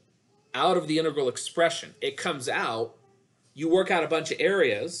field out of the integral expression. It comes out, you work out a bunch of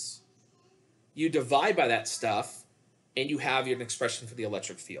areas, you divide by that stuff, and you have your expression for the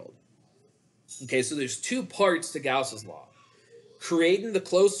electric field. Okay, so there's two parts to Gauss's law. Creating the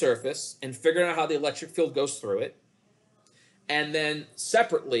closed surface and figuring out how the electric field goes through it. And then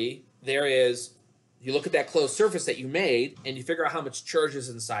separately, you look at that closed surface that you made and you figure out how much charge is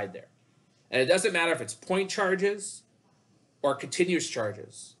inside there. And it doesn't matter if it's point charges or continuous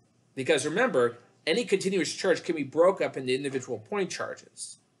charges. Because remember, any continuous charge can be broken up into individual point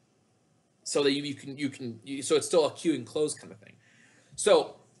charges. So that so it's still a Q enclosed kind of thing.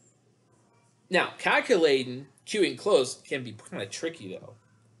 So now calculating Q enclosed can be kind of tricky though,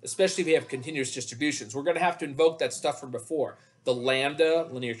 especially if you have continuous distributions. We're going to have to invoke that stuff from before. The lambda,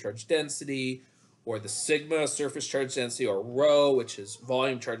 linear charge density, or the sigma, surface charge density, or rho, which is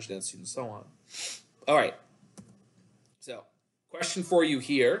volume charge density, and so on. All right. So, question for you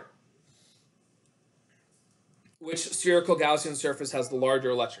here. Which spherical Gaussian surface has the larger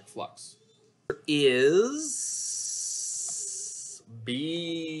electric flux? Is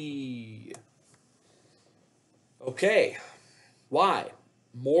B. Okay. Why?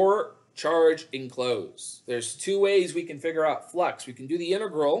 More charge enclosed. There's two ways we can figure out flux. We can do the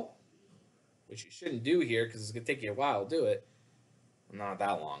integral, which you shouldn't do here because it's going to take you a while to do it. Not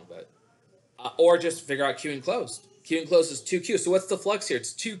that long, but or just figure out Q enclosed. Q enclosed is 2Q. So what's the flux here?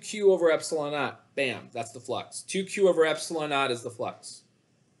 It's 2Q over epsilon naught. Bam, that's the flux. 2Q over epsilon naught is the flux.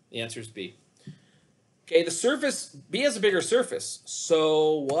 The answer is B. Okay, the surface, B has a bigger surface.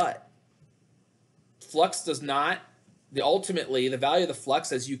 So what? Flux does not, ultimately, the value of the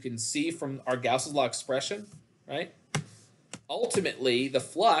flux, as you can see from our Gauss's law expression, right? Ultimately, the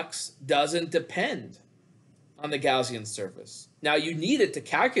flux doesn't depend on the Gaussian surface. Now, you need it to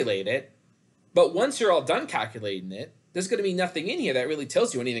calculate it, but once you're all done calculating it, there's going to be nothing in here that really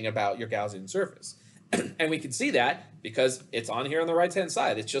tells you anything about your Gaussian surface. And we can see that because it's on here on the right-hand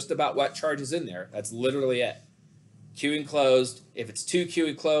side. It's just about what charge is in there. That's literally it. Q enclosed. If it's 2Q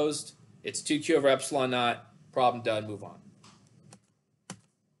enclosed, it's 2Q over epsilon naught. Problem done. Move on.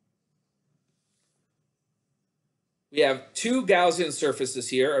 We have two Gaussian surfaces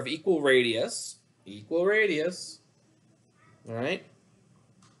here of equal radius. Equal radius. All right.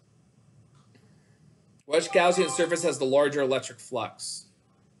 Which Gaussian surface has the larger electric flux?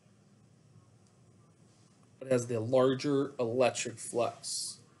 What has the larger electric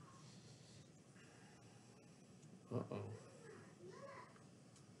flux? Uh-oh.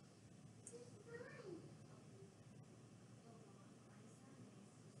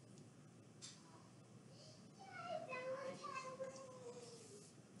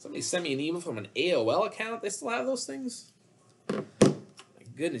 Somebody sent me an email from an AOL account. They still have those things? My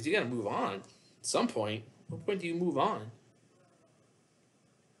goodness, you got to move on. At some point. What point do you move on?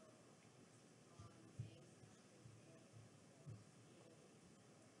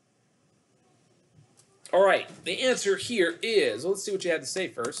 All right, the answer here is, let's see what you had to say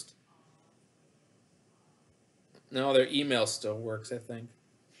first. No, their email still works, I think.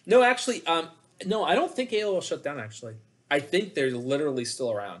 No, actually, no, I don't think AOL shut down, actually. I think they're literally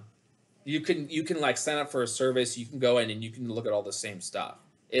still around. You can like sign up for a service. You can go in and you can look at all the same stuff.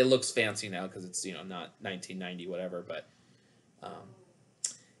 It looks fancy now because it's not 1990 whatever, but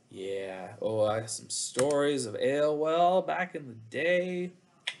yeah. Oh, I have some stories of AOL back in the day.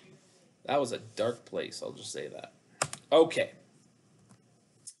 That was a dark place. I'll just say that. Okay.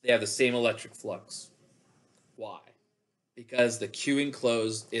 They have the same electric flux. Why? Because the Q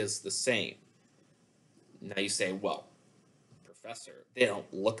enclosed is the same. Now you say, well, professor, they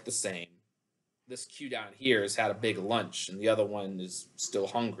don't look the same. This Q down here has had a big lunch and the other one is still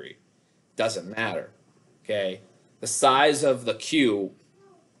hungry. Doesn't matter. Okay? The size of the Q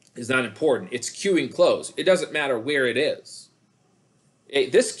is not important. It's Q enclosed. It doesn't matter where it is.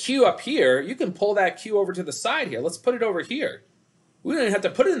 This Q up here, you can pull that Q over to the side here. Let's put it over here. We don't even have to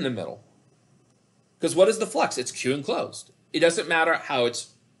put it in the middle. Because what is the flux? It's Q enclosed. It doesn't matter how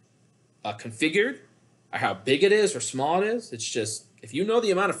it's configured, or how big it is or small it is. It's just, if you know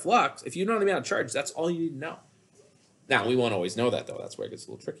the amount of flux, if you know the amount of charge, that's all you need to know. Now, we won't always know that, though. That's where it gets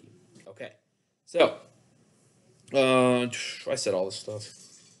a little tricky. Okay. So, I said all this stuff.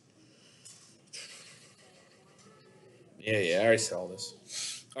 Yeah, I already said all this.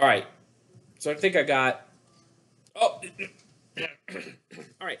 All right. So I think I got... Oh,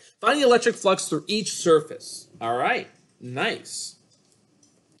 all right. Find the electric flux through each surface. All right. Nice.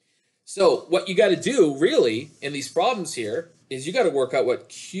 So what you got to do, really, in these problems here, is you got to work out what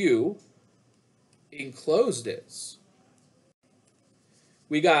Q enclosed is.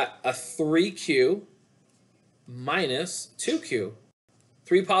 We got a 3Q minus 2Q.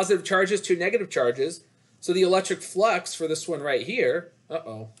 3 positive charges, 2 negative charges. So the electric flux for this one right here,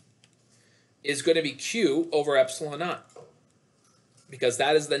 is going to be Q over epsilon naught. Because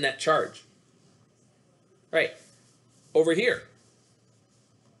that is the net charge. Right. Over here.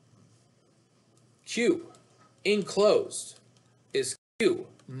 Q enclosed is Q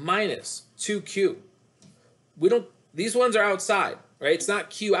minus 2Q. These ones are outside, right? It's not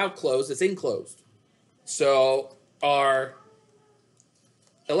Q out closed, it's enclosed. So our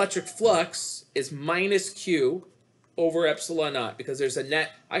electric flux is minus Q over epsilon naught because there's a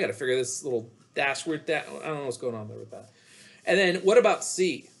net. I got to figure this little dash word that. I don't know what's going on there with that. And then what about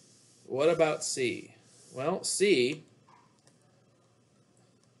C? What about C? Well, C,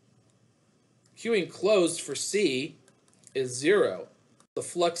 Q enclosed for C is 0. The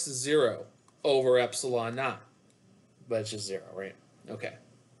flux is 0 over epsilon naught. But it's just 0, right? Okay.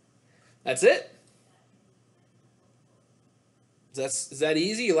 That's it. Is that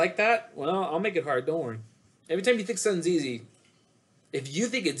easy? You like that? Well, I'll make it hard. Don't worry. Every time you think something's easy, if you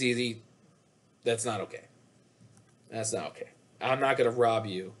think it's easy, that's not okay. That's not okay. I'm not going to rob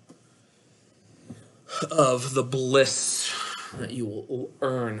you of the bliss that you will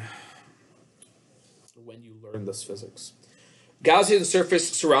earn when you learn this physics. Gaussian surface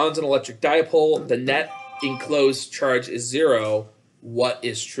surrounds an electric dipole. The net enclosed charge is 0. What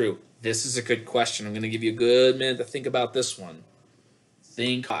is true? This is a good question. I'm going to give you a good minute to think about this one.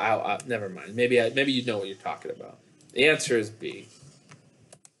 Think out. Never mind. Maybe you know what you're talking about. The answer is B.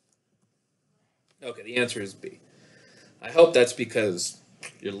 Okay, the answer is B. I hope that's because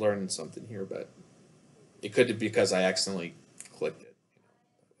you're learning something here, but it could be because I accidentally clicked it.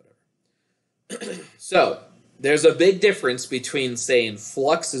 Whatever. So, there's a big difference between saying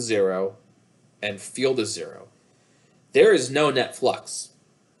flux is 0 and field is 0. There is no net flux,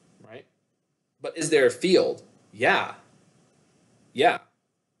 right? But is there a field? Yeah. Yeah.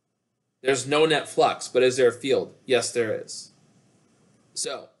 There's no net flux, but is there a field? Yes, there is.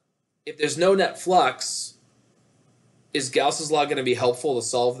 So, if there's no net flux, is Gauss's law going to be helpful to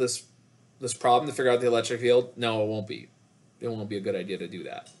solve this problem, to figure out the electric field? No, it won't be. It won't be a good idea to do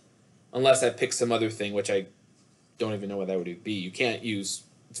that. Unless I pick some other thing, which I don't even know what that would be. You can't use,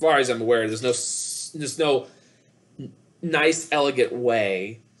 as far as I'm aware, there's no nice, elegant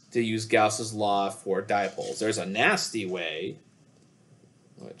way to use Gauss's law for dipoles. There's a nasty way,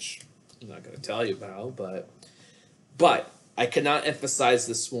 which I'm not going to tell you about, but I cannot emphasize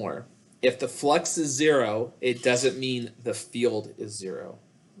this more. If the flux is 0, it doesn't mean the field is 0.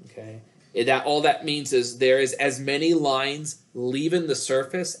 Okay? All that means is there is as many lines leaving the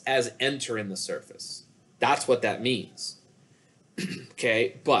surface as entering the surface. That's what that means.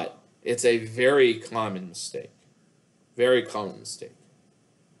 Okay? But it's a very common mistake. Very common mistake.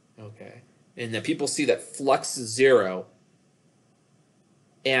 Okay? And that people see that flux is 0.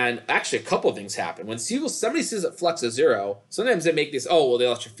 And actually, a couple of things happen. When somebody sees that flux is 0, sometimes they make this, oh, well, the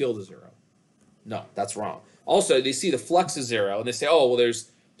electric field is 0. No, that's wrong. Also, they see the flux is 0, and they say, oh, well,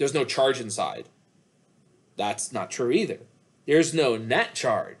 there's no charge inside. That's not true either. There's no net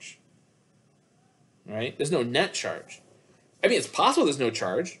charge. Right? There's no net charge. I mean, it's possible there's no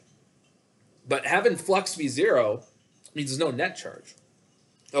charge, but having flux be 0 means there's no net charge.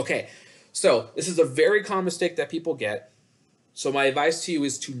 Okay, so this is a very common mistake that people get. So my advice to you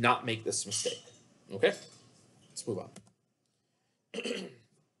is to not make this mistake. Okay? Let's move on.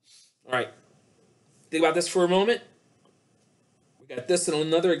 All right. Think about this for a moment. We got this and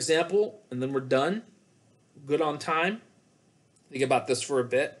another example, and then we're done. Good on time. Think about this for a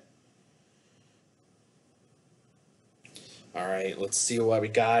bit. All right, let's see what we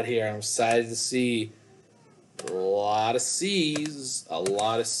got here. I'm excited to see a lot of C's. A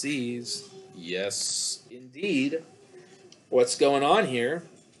lot of C's. Yes, indeed. What's going on here?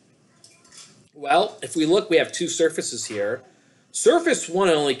 Well, if we look, we have two surfaces here. Surface 1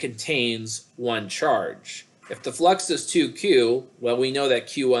 only contains one charge. If the flux is 2Q, well, we know that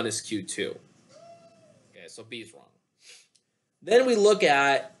Q1 is Q2. Okay, so B is wrong. Then we look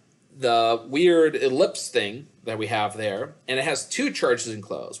at the weird ellipse thing that we have there, and it has two charges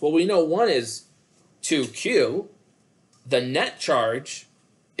enclosed. Well, we know one is 2Q. The net charge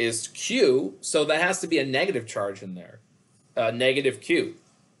is Q, so that has to be a negative charge in there. Negative Q.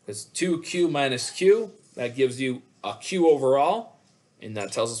 Because 2Q minus Q, that gives you a Q overall, and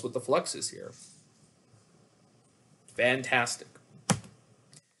that tells us what the flux is here. Fantastic.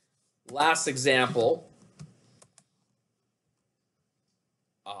 Last example.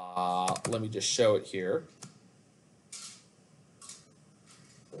 Let me just show it here.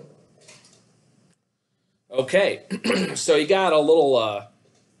 Okay, so you got a little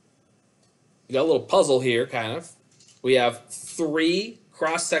puzzle here, kind of. We have 3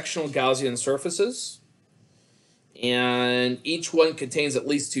 cross-sectional Gaussian surfaces, and each one contains at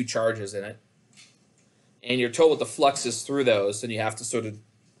least 2 charges in it. And you're told what the flux is through those, and you have to sort of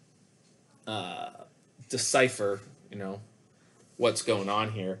decipher, what's going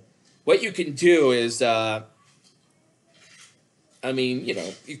on here. What you can do is, you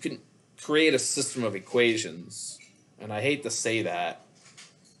can create a system of equations, and I hate to say that,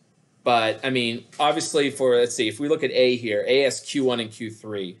 but, obviously let's see, if we look at A here, A has Q1 and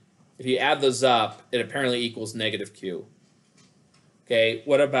Q3. If you add those up, it apparently equals negative Q. Okay,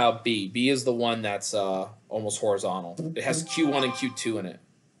 what about B? B is the one that's almost horizontal. It has Q1 and Q2 in it.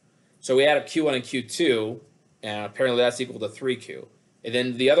 So we add up Q1 and Q2, and apparently that's equal to 3Q. And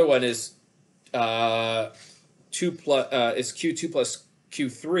then the other one is is Q2 plus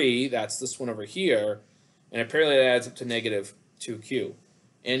Q3. That's this one over here, and apparently it adds up to negative 2Q.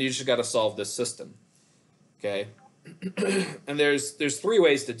 And you just got to solve this system. Okay, and there's 3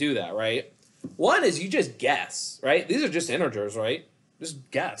 ways to do that, right? One is you just guess, right? These are just integers, right?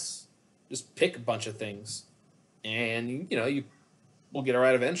 Just guess. Just pick a bunch of things, and you will get it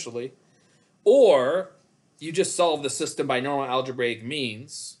right eventually. Or you just solve the system by normal algebraic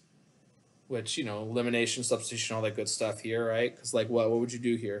means, which, you know, elimination, substitution, all that good stuff here, right? Because, like, what would you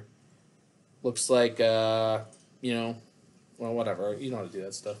do here? Looks like, you know, well, whatever. You know how to do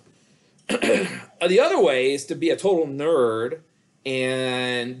that stuff. The other way is to be a total nerd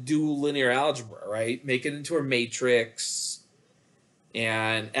and do linear algebra, right? Make it into a matrix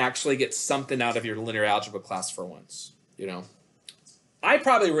and actually get something out of your linear algebra class for once, you know? I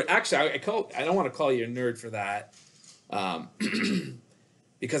probably actually I don't want to call you a nerd for that,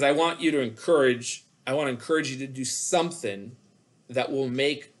 because I want to encourage you to do something that will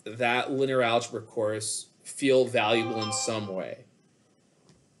make that linear algebra course feel valuable in some way.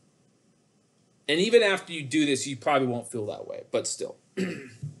 And even after you do this, you probably won't feel that way, but still,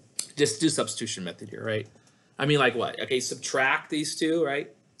 just do substitution method here, right? I mean, like what? Okay, subtract these two,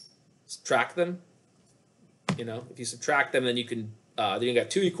 right? Subtract them. You know, if you subtract them, then you can. Then you got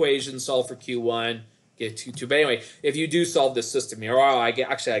two equations. Solve for Q1. Get Q2. But anyway, if you do solve this system here, I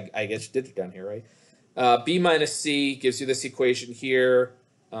guess you did it down here, right? B minus C gives you this equation here.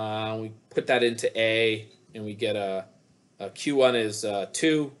 We put that into A, and we get a Q1 is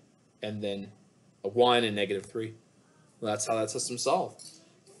 2, and then a 1 and -3. Well, that's how that system's solved.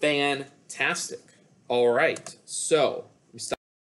 Fantastic. All right. So